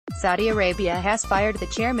Saudi Arabia has fired the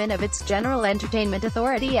chairman of its General Entertainment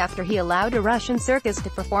Authority after he allowed a Russian circus to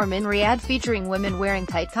perform in Riyadh featuring women wearing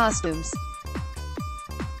tight costumes.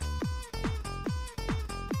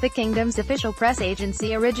 The kingdom's official press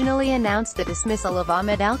agency originally announced the dismissal of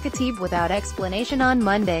Ahmed Al-Khatib without explanation on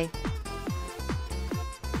Monday.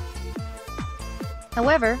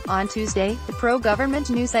 However, on Tuesday, the pro-government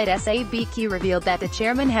news site SABQ revealed that the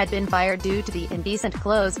chairman had been fired due to the indecent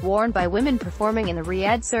clothes worn by women performing in the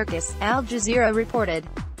Riyadh circus, Al Jazeera reported.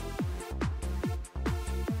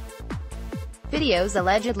 Videos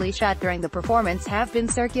allegedly shot during the performance have been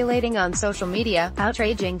circulating on social media,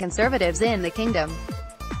 outraging conservatives in the kingdom.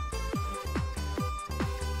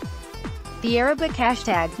 The Arabic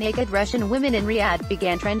hashtag #Naked Russian Women in Riyadh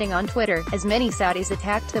began trending on Twitter, as many Saudis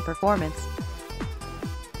attacked the performance.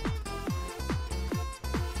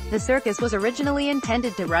 The circus was originally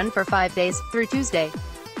intended to run for 5 days, through Tuesday.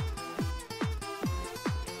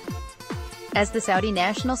 As the Saudi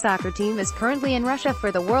national soccer team is currently in Russia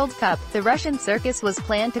for the World Cup, the Russian circus was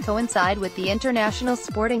planned to coincide with the international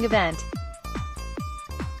sporting event.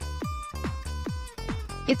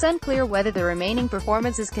 It's unclear whether the remaining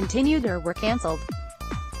performances continued or were cancelled.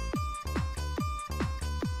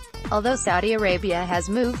 Although Saudi Arabia has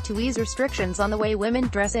moved to ease restrictions on the way women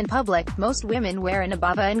dress in public, most women wear an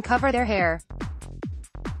abaya and cover their hair.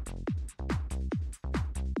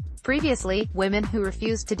 Previously, women who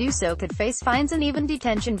refused to do so could face fines and even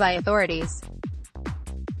detention by authorities.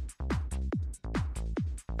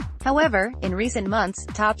 However, in recent months,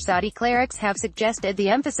 top Saudi clerics have suggested the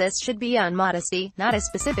emphasis should be on modesty, not a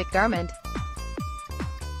specific garment.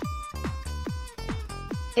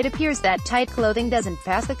 It appears that tight clothing doesn't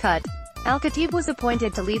pass the cut. Al-Khatib was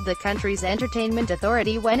appointed to lead the country's entertainment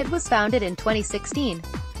authority when it was founded in 2016.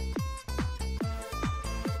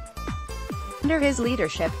 Under his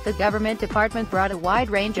leadership, the government department brought a wide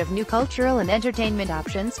range of new cultural and entertainment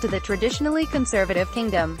options to the traditionally conservative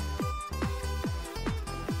kingdom.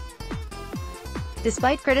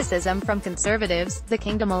 Despite criticism from conservatives, the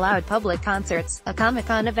kingdom allowed public concerts, a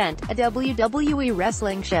Comic-Con event, a WWE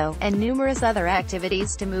wrestling show, and numerous other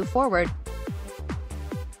activities to move forward.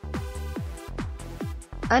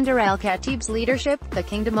 Under Al-Khatib's leadership, the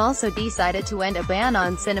kingdom also decided to end a ban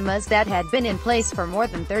on cinemas that had been in place for more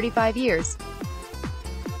than 35 years.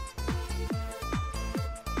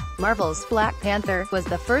 Marvel's Black Panther was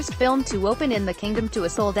the first film to open in the kingdom to a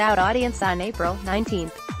sold-out audience on April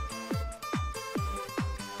 19.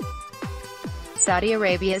 Saudi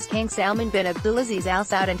Arabia's King Salman bin Abdulaziz Al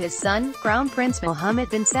Saud and his son, Crown Prince Mohammed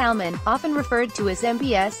bin Salman, often referred to as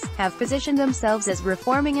MBS, have positioned themselves as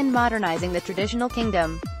reforming and modernizing the traditional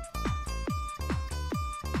kingdom.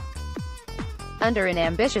 Under an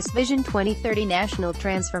ambitious Vision 2030 National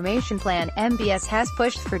Transformation Plan, MBS has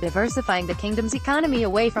pushed for diversifying the kingdom's economy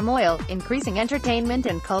away from oil, increasing entertainment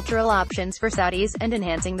and cultural options for Saudis, and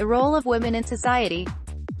enhancing the role of women in society.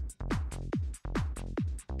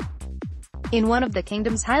 In one of the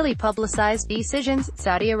kingdom's highly publicized decisions,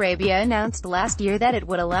 Saudi Arabia announced last year that it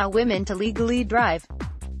would allow women to legally drive.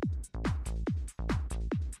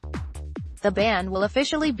 The ban will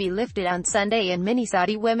officially be lifted on Sunday and many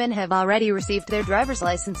Saudi women have already received their driver's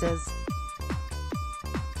licenses.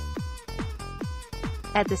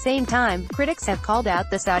 At the same time, critics have called out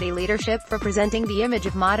the Saudi leadership for presenting the image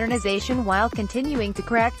of modernization while continuing to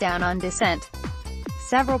crack down on dissent.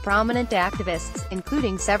 Several prominent activists,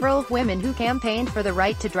 including several women who campaigned for the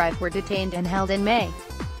right to drive, were detained and held in May.